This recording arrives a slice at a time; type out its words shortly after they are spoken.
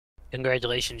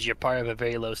Congratulations, you're part of a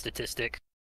very low statistic.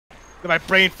 My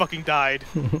brain fucking died.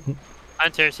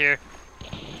 Hunter's here.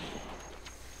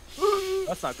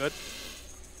 That's not good.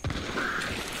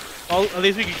 Well, at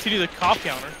least we can continue the cop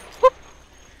counter.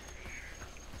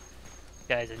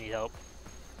 Guys, I need help.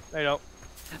 I don't.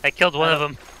 I killed one of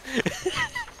them.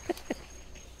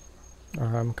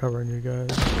 Alright, I'm covering you guys.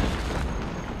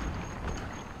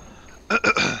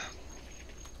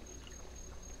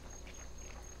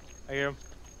 I hear him.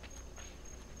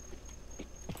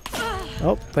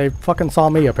 Oh, they fucking saw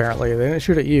me apparently. They didn't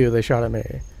shoot at you, they shot at me.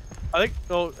 I think.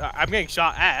 Oh, I'm getting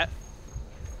shot at.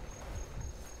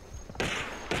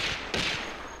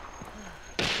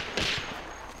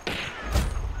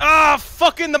 Ah,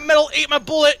 fucking the metal ate my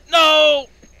bullet. No.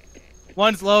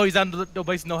 One's low. He's on no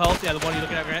base, no health. Yeah, the one you're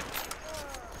looking at, Grant.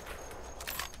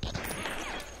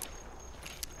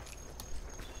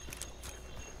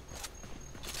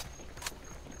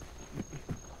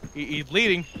 He's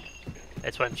bleeding.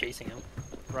 That's why I'm chasing him.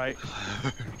 Right.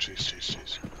 Chase.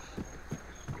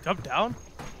 Jump down.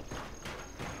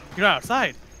 You're not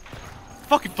outside.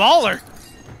 Fucking baller.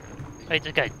 I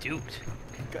just got duped.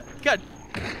 God.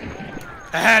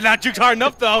 Not juked hard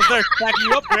enough though. I was there backing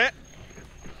you up, Grant.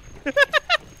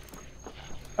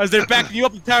 I was there backing you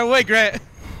up the entire way, Grant.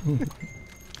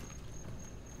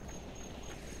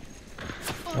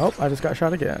 Oh, I just got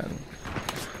shot again.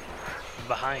 I'm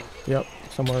behind. Yep,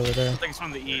 somewhere over there. I think it's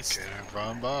from the east. Came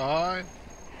from behind.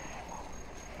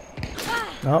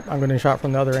 Nope, I'm getting shot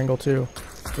from the other angle too.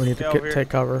 We need to take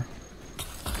cover.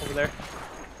 Over there.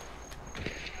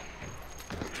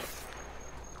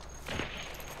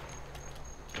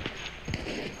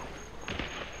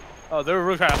 Oh, they were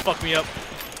really trying to fuck me up.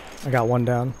 I got one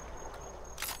down.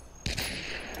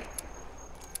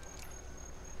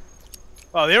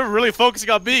 Oh, they were really focusing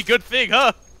on me. Good thing,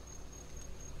 huh?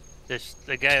 There's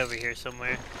the guy over here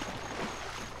somewhere.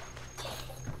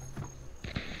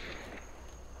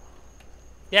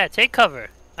 Yeah, take cover.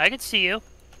 I can see you.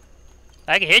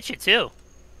 I can hit you too.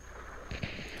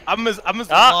 I'm as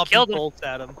lobbing killed him. bolts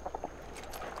at him.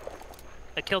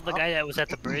 I killed the guy that was at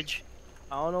the bridge.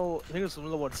 I don't know. I think it's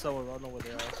another one somewhere. I don't know where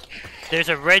they are. There's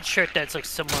a red shirt that's like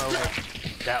somewhere over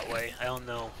that way. I don't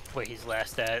know where he's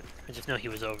last at. I just know he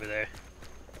was over there.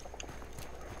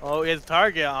 Oh, he has a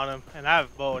target on him, and I have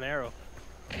a bow and arrow.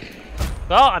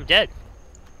 Well, I'm dead.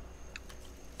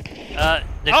 Oh, and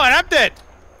I'm dead.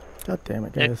 God damn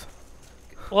it, guys.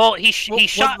 Well, he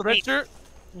shot the red me. shirt?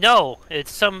 No,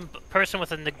 it's some person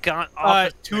with a Nagant.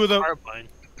 Two of them. Carbine.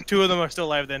 Two of them are still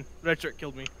alive. Then red shirt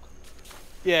killed me.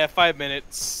 Yeah, 5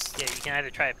 minutes. Yeah, you can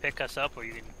either try to pick us up or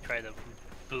you can try to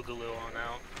boogaloo on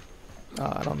out.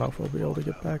 I don't know if we'll be able to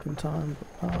get back in time.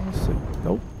 But, let's see.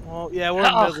 Nope. Well, yeah, we're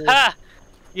in the middle. Ha!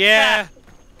 Yeah,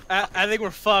 I think we're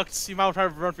fucked. You might try to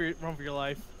run for your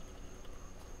life.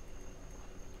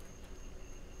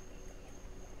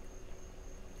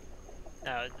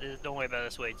 No, don't worry about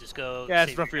this. Wait, just go. Yeah,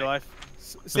 it's run for your life.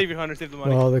 Save your hunter, save the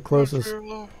money. Well, the closest.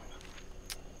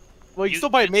 Well, you still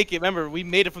probably make it. Remember, we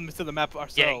made it from the map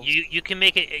ourselves. Yeah, you can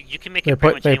make it. You can make They it.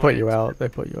 Pretty put much they put anywhere. you out. They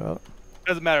put you out.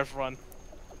 Doesn't matter if run.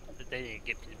 They didn't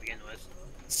get me to begin with.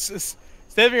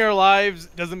 Saving our lives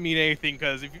doesn't mean anything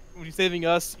because when you're saving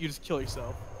us, you just kill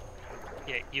yourself.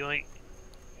 Yeah, you ain't.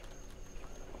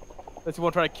 Unless you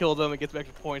want to try to kill them and get some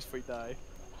extra points before you die.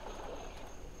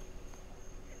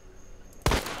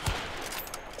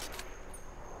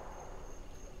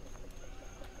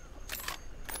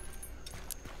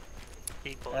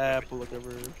 People. Pull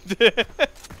over.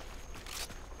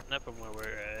 Not from where we're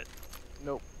at.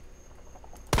 Nope.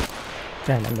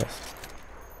 Damn, I missed.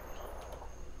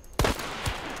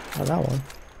 Oh, that one.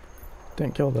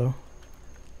 Didn't kill though.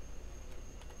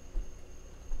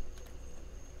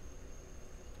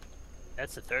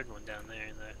 That's the third one down there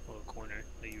in that little corner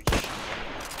that you just.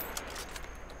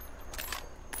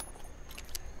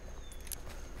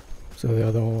 So the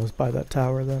other one was by that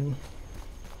tower then.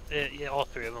 Yeah, all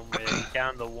three of them were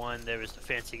down the one. There was the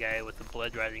fancy guy with the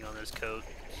blood riding on his coat,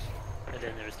 and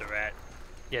then there's the rat.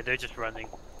 Yeah, they're just running.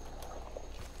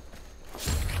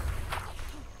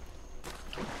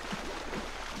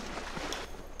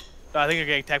 I think you're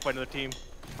getting attacked by another team.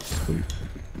 Sweet.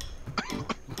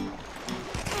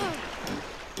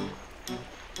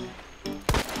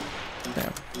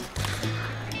 Damn.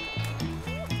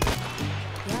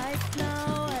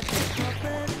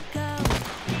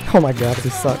 Oh my god,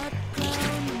 these suck.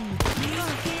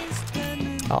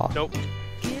 Aw. Nope.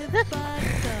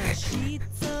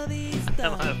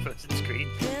 I'm on a frozen screen.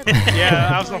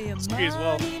 Yeah, I was on the screen as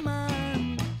well.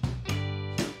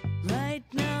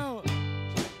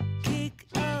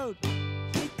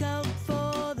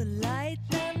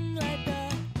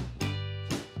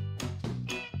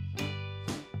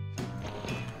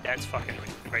 That's fucking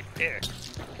right there.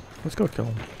 Let's go kill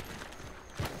him.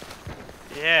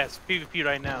 Yeah, it's PvP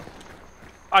right now.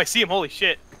 Oh, I see him. Holy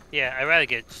shit. Yeah, I'd rather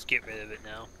just get rid of it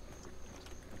now.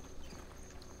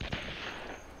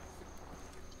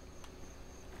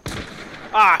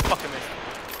 Ah, I fucking missed.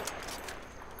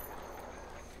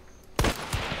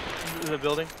 In the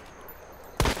building.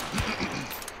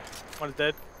 One is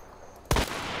dead.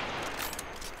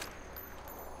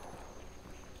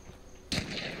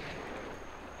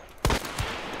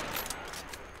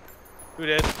 Two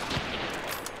dead.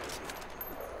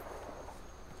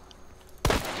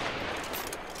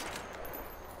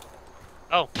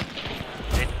 Oh.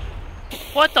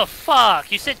 What the fuck?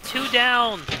 You said 2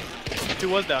 down. Two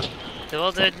was down.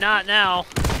 Well, they're not now.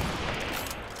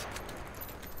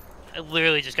 I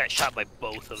literally just got shot by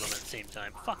both of them at the same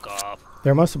time. Fuck off.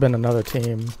 There must have been another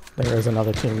team. There is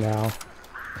another team now.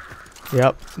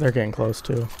 Yep, they're getting close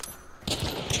too.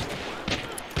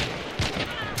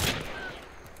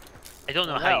 I don't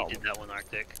know how you did that one,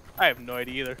 Arctic. I have no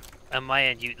idea either. On my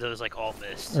end, those like all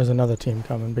missed. There's another team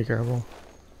coming. Be careful.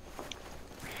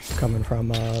 Coming from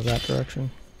that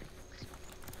direction.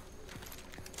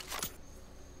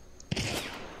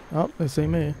 Oh, they see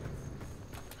me.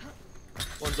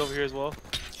 One's over here as well.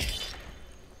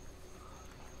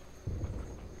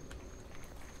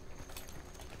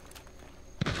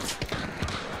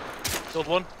 Killed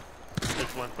one.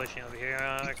 There's one pushing over here,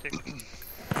 Arctic.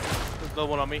 There's another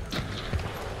one on me.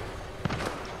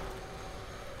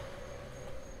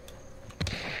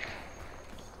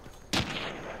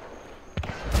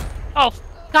 Oh,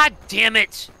 god damn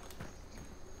it!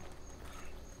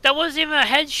 That wasn't even a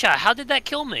headshot. How did that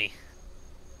kill me?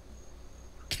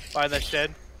 By that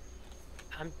shed.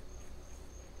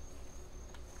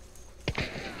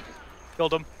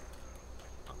 Killed him.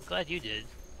 I'm glad you did.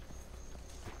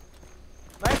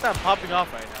 Nice not popping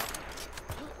off right now.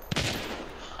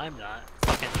 I'm not.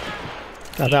 Fucking.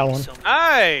 Got that one. So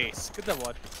Nice! Good job,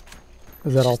 one.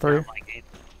 Is that all three? not my game.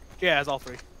 Yeah, it's all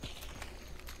three.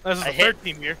 This is I the hit- third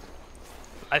team here.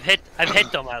 I've hit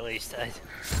them at least.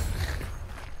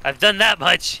 I've done that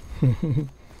much. I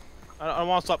don't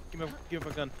want to stop. Give me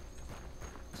my gun.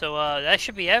 So that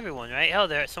should be everyone, right? Hell,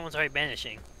 someone's already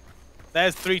banishing. That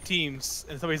is 3 teams,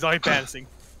 and somebody's already passing.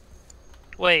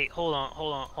 Wait, hold on.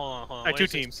 Alright, 2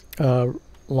 teams.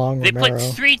 Long They Romero.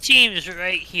 put 3 teams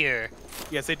right here.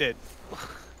 Yes, they did.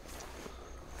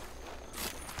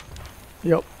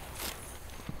 Yep.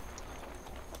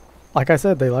 Like I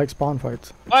said, they like spawn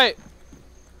fights. Alright.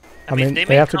 I mean, they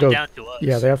may have to come go. down to us.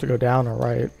 Yeah, they have to go down or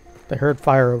right. They heard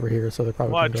fire over here, so they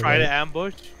probably. Want can to go try right. to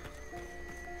ambush?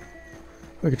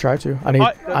 We could try to.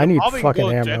 I need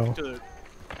fucking ammo.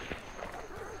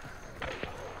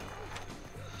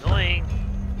 Annoying.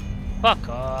 Fuck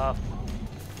off.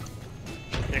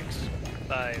 6,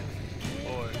 5,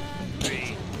 4, 3,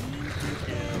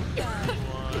 2,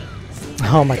 1.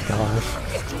 Oh my gosh.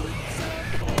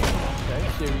 That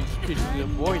series pretty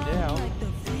good boy now.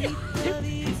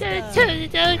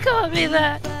 Don't call me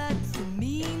that.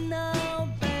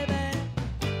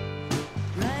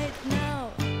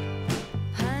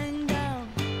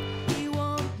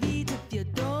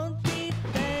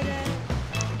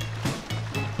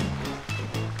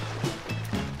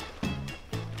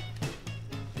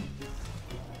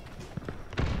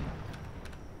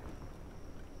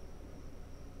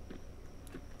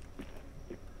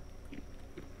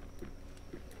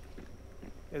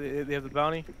 They have the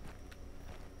bounty.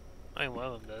 I mean, one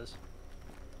of them does.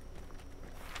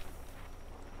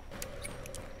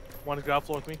 Want to ground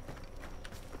floor with me?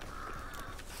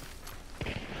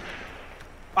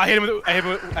 I hit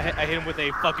him with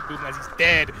a fucking boom as he's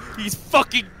dead. He's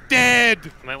fucking dead.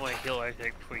 You might want to heal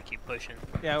Arctic before you keep pushing.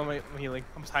 Yeah, I'm healing.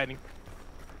 I'm just hiding.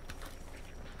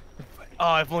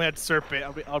 Oh, if only I had Serpent,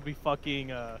 I'll be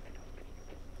fucking. Oh.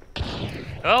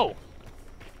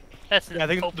 That's Yeah, I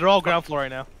think they're all ground floor right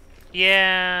now.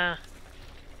 Yeah.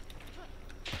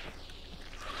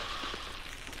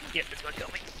 Yep, it's gonna kill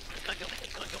me. It's gonna kill me.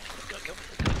 It's gonna kill me. It's gonna kill me.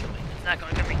 It's gonna kill me. It's not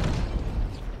gonna kill me.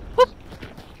 Whoop!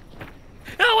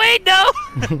 Oh wait, no!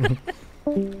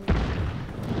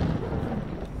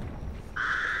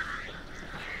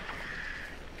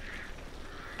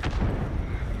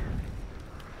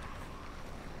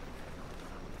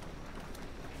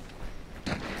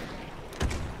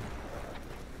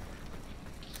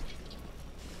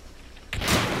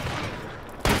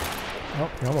 Oh,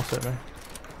 you almost hit me.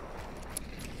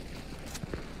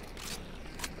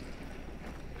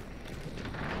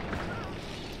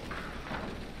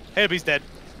 Hey, he's dead.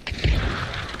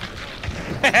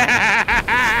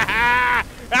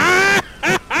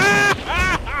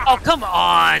 Oh come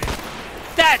on!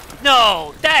 No,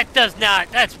 no! That does not.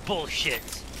 That's bullshit.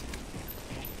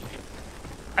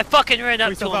 I fucking ran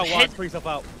up to him. Put yourself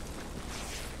out.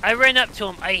 I ran up to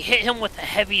him. I hit him with a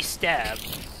heavy stab.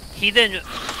 He then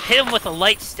hit him with a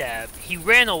light stab. He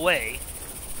ran away.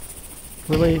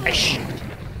 Really? He's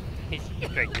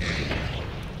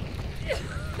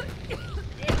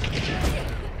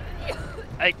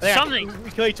right there. Something. We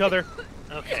kill each other.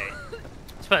 Okay. I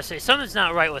was about to say something's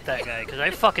not right with that guy because I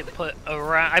fucking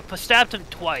stabbed him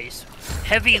twice,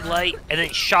 heavy light, and then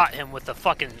shot him with the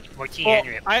fucking martini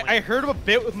Henry. I heard him a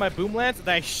bit with my boom lance, and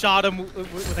then I shot him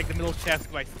with like the middle chest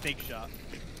with my snake shot.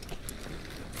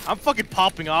 I'm fucking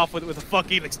popping off with a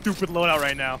fucking like stupid loadout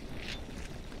right now.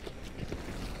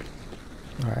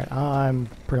 Alright, I'm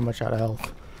pretty much out of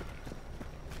health.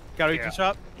 Got a recon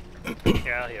shot?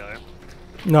 Yeah, you are.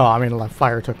 No, I mean, like,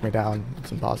 fire took me down.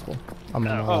 It's impossible. I'm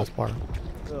on the last part.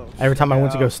 Oh, Every time I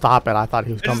went to go stop it, I thought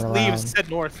he was coming just around. Just head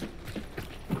north.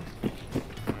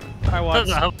 I watch.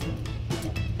 Got a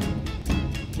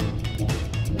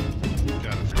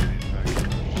free package.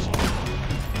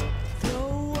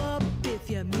 Throw up if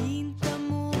you mean to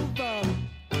move up.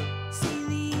 See,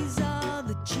 these are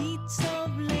the cheats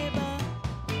of labor.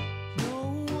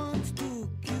 No one's too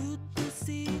cute to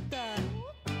see that.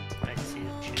 I see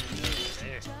him shooting over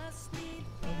there.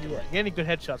 Yeah, any good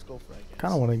headshots go for it, I guess.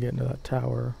 Kind of want to get into that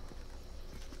tower.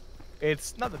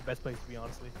 It's not the best place to be,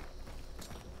 honestly.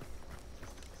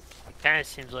 Kind of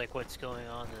seems like what's going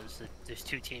on is that there's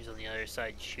two teams on the other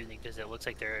side shooting because it looks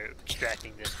like they're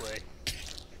extracting this way.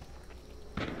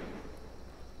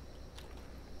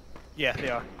 Yeah,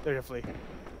 they are. They're definitely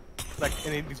like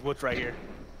in these woods right here.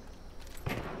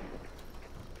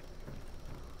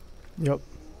 Yep.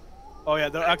 Oh yeah,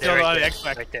 they're actually on the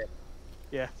X-Pack. Right there.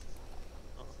 Yeah.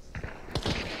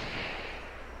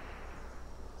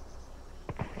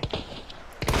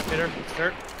 Hit her.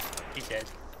 Start. He's dead.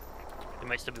 There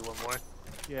might still be one more.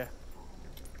 Yeah.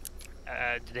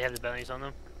 Do they have the bounties on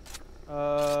them?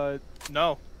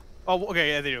 No. Oh, okay,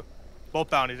 yeah, they do. Both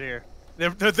bounties are here.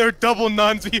 They're double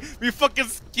nuns. We fucking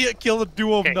kill a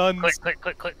duo of nuns.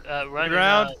 Quick, run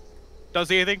around. Don't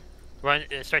see anything. Run.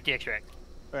 Start the extract.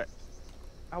 Alright.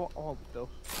 I want it though.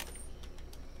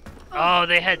 Oh,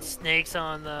 they had snakes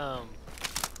on them.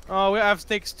 Oh, we have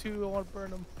snakes too. I want to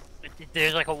burn them.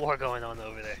 There's like a war going on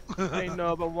over there. I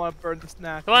know, but I want to burn the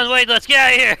snack. Come on, Wade, let's get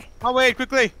out of here. Oh, wait,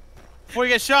 quickly. Before you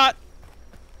get shot.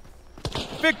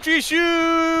 Victory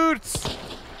shoots!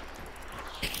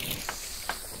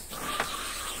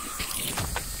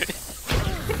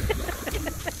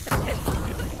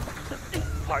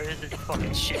 Part of this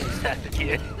fucking shit has happened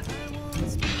here.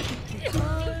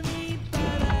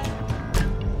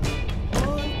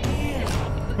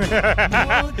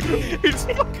 He's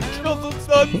fucking killed the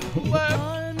son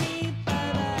left.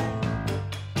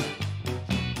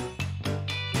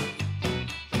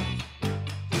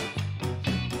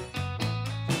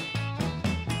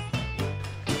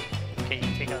 Can you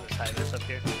take out this high-vis up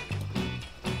here?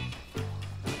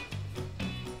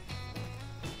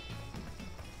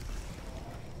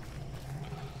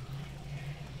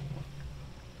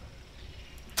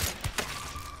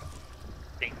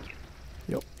 Thank you.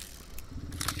 Yep.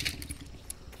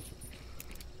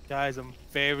 Guys, I'm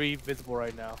very visible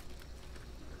right now.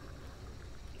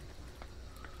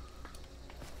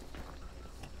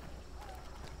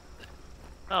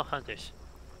 Oh, hunters.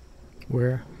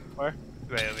 Where? Where?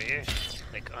 Right over here.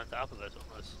 Like on top of us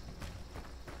almost.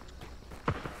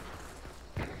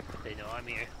 They know I'm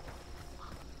here.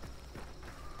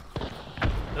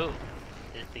 Oh,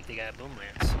 didn't think they got a boom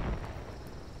lance.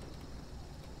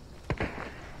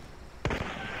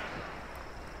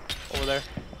 Over there.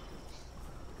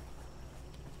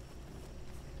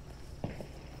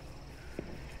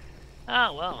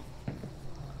 Oh, well.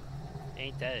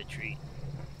 Ain't that a treat?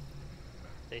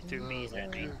 They threw bees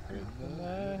at me.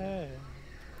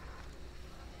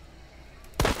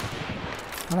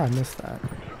 How did I miss that?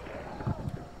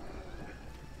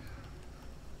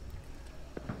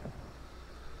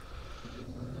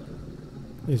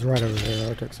 He's right over there,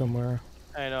 Arctic somewhere.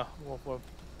 I know. I'm going for him.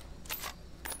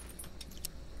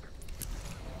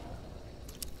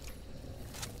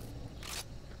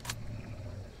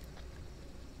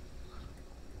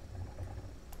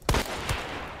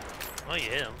 Oh, you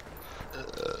hit him.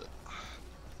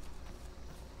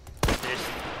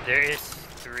 There is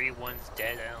 3, one's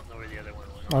dead. I don't know where the other one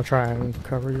went. I'll try and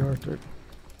cover you, Arctic.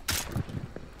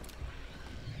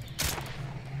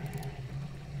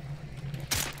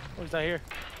 Oh, he's not here.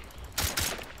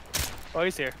 Oh,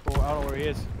 he's here. Well, I don't know where he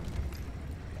is.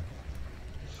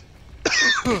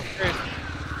 There he is.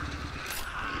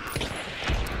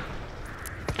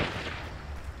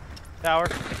 Tower.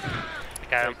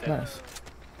 Got him. Nice.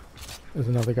 There's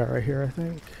another guy right here, I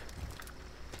think.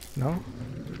 No?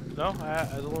 No,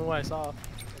 that's the only one I saw.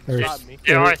 There's, Shot me.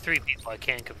 There are 3 people, I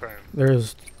can confirm.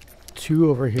 there's 2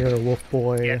 over here, Wolf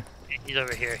Boy. Yeah, he's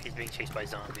over here. He's being chased by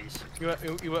zombies. You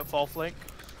went fall flank?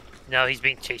 No, he's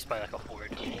being chased by like a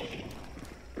horde.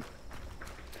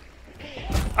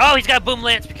 Oh, he's got a boom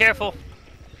lance. Be careful.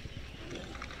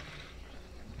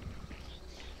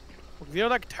 Do you know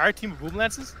that entire team of boom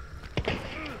lances? Maybe.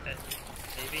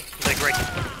 He's like right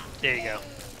there. You go.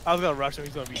 I was gonna rush him.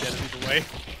 He's gonna be dead either way.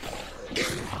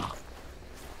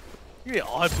 You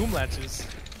all have boom lances.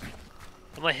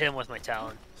 I'm gonna hit him with my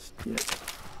talon. Yeah.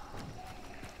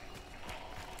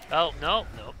 Oh no!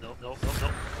 No! No! No! No!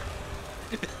 No!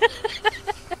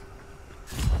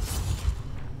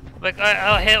 Like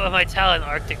I'll hit it with my talon.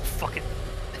 Arctic fucking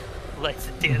lights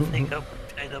the damn thing up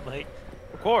with dynamite.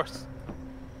 Of course.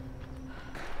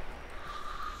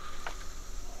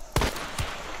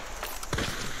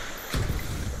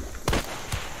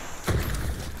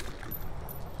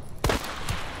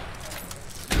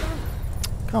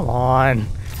 Come on.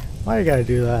 Why you gotta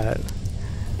do that?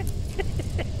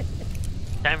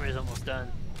 Timer is almost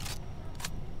done.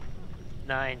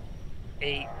 9,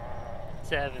 8,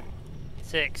 7,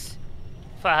 6,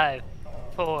 5,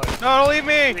 4, No, don't leave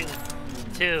me!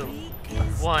 3, 2,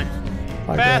 1.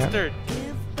 Bye, Grant. Bastard!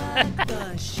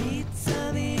 The sheets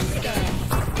of his stuff.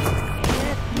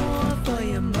 Get more for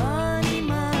your money,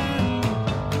 man.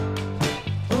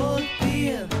 Oh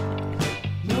dear,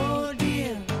 no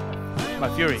dear. My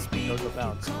fury knows no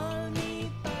bounds.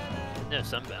 No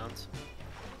sunbounds.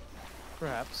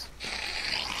 Perhaps.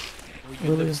 We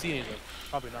Really? didn't see anything.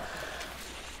 Probably not.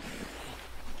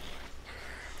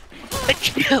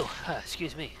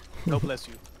 Excuse me. No bless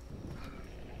you.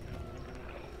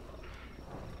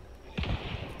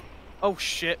 Oh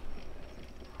shit.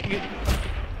 I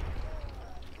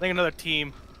think another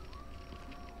team.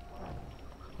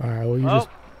 Alright, well, you Oh. just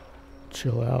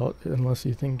chill out unless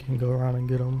you think you can go around and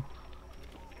get them.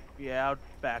 Yeah, I'll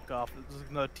back off. There's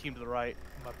another team to the right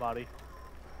of my body.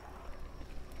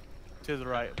 To the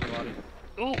right of my body.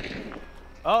 Ooh.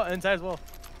 Oh, inside as well.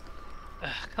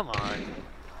 Come on.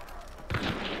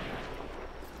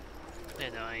 Yeah,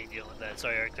 no, I ain't dealing with that.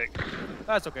 Sorry, Arctic.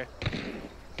 That's okay.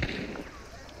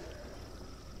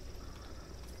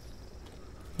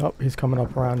 Oh, he's coming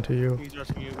up around to you. He's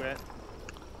rushing you, Grant.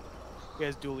 He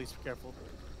has dualies, be careful.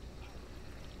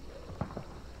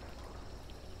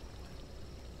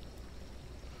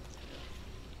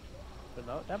 But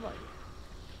no, that might.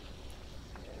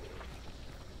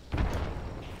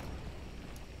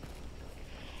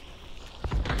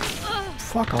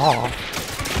 Fuck off.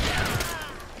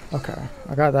 Okay,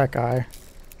 I got that guy.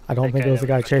 I don't That think guy it was the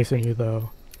that guy was chasing you,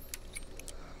 though.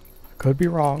 Could be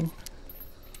wrong.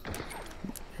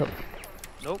 Yep.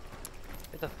 Nope.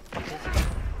 Where the fuck is he?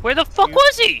 Where the fuck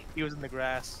was he? He was in the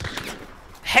grass.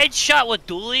 Headshot with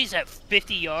dualies at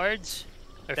 50 yards?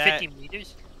 Or That- 50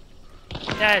 meters?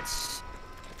 That's...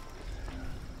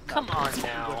 Come on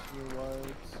now.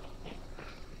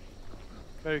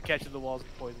 Maybe catching the walls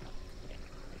of poison.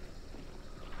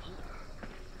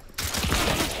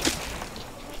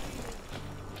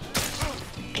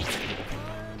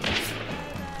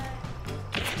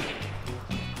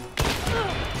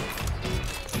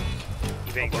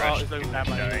 You being Oh, rushed. it's like that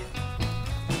might- Sorry.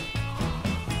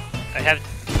 I have...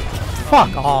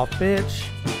 Fuck off, bitch.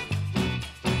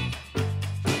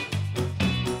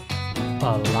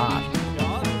 A lot.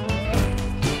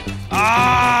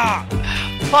 Ah!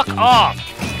 Fuck off!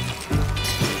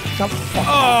 Shut the fuck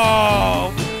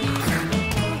Oh!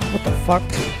 What the fuck?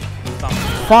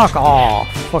 Fuck off.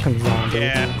 Fucking zombie.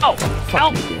 Yeah. Oh!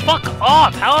 How? Fuck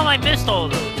off! How have I missed all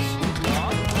of those?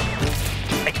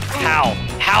 Like, how?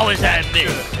 How is that a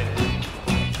miss?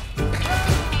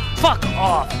 Fuck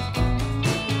off!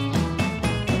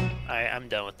 Alright, I'm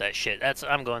done with that shit.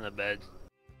 I'm going to bed.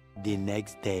 The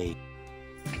next day.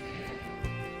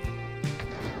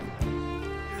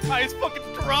 I just fucking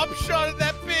drop shot at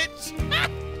that bitch!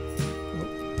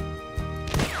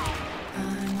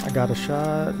 I got a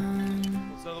shot.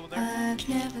 What's the other one there?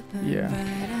 Yeah.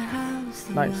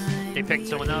 Nice. They picked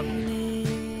someone up.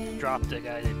 Dropped the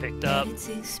guy they picked up.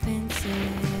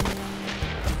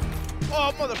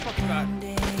 Oh, motherfucker god.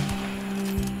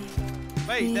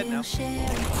 Wait, he's dead now. Ouch.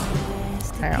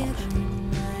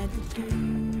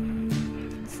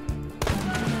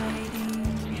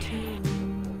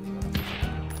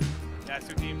 Yeah, it's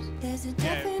 2 teams.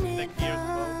 Yeah, like here as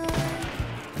well.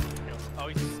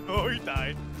 Oh, he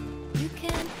died.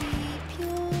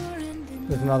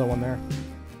 There's another one there.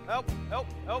 Help, help,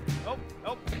 help, help,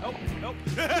 help, help, help.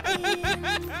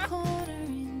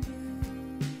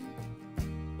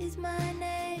 my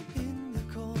name in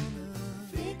the corner.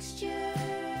 Fixture,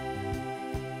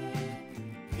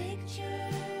 picture.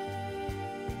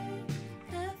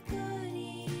 I've got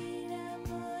it,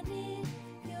 I'm on it,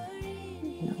 you're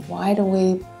in it. Why do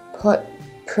we put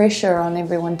pressure on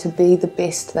everyone to be the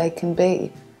best they can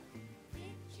be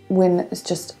when it's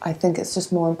just, I think it's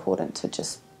just more important to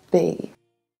just be,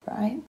 right?